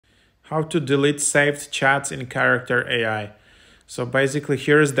how to delete saved chats in Character.ai. So basically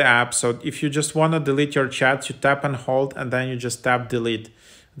here's the app. So if you just want to delete your chats, you tap and hold and then you just tap delete.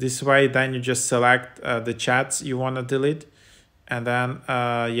 This way then you just select the chats you want to delete and then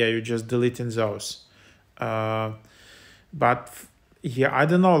yeah, you just deleting those. But yeah, I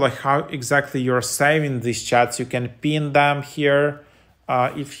don't know like how exactly you're saving these chats. You can pin them here.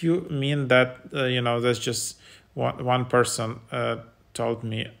 If you mean that, you know, there's just one person told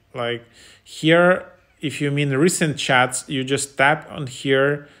me like here, if you mean recent chats, you just tap on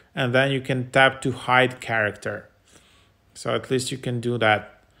here and then you can tap to hide character. So at least you can do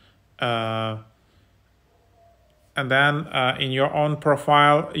that. And then in your own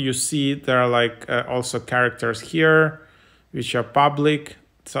profile, you see there are like also characters here, which are public.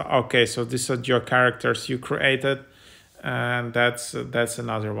 So, okay, so these are your characters you created. And that's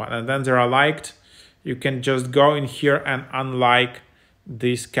another one. And then there are liked. You can just go in here and unlike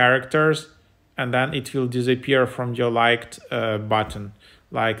these characters, and then it will disappear from your liked button,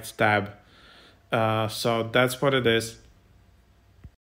 liked tab. So that's what it is.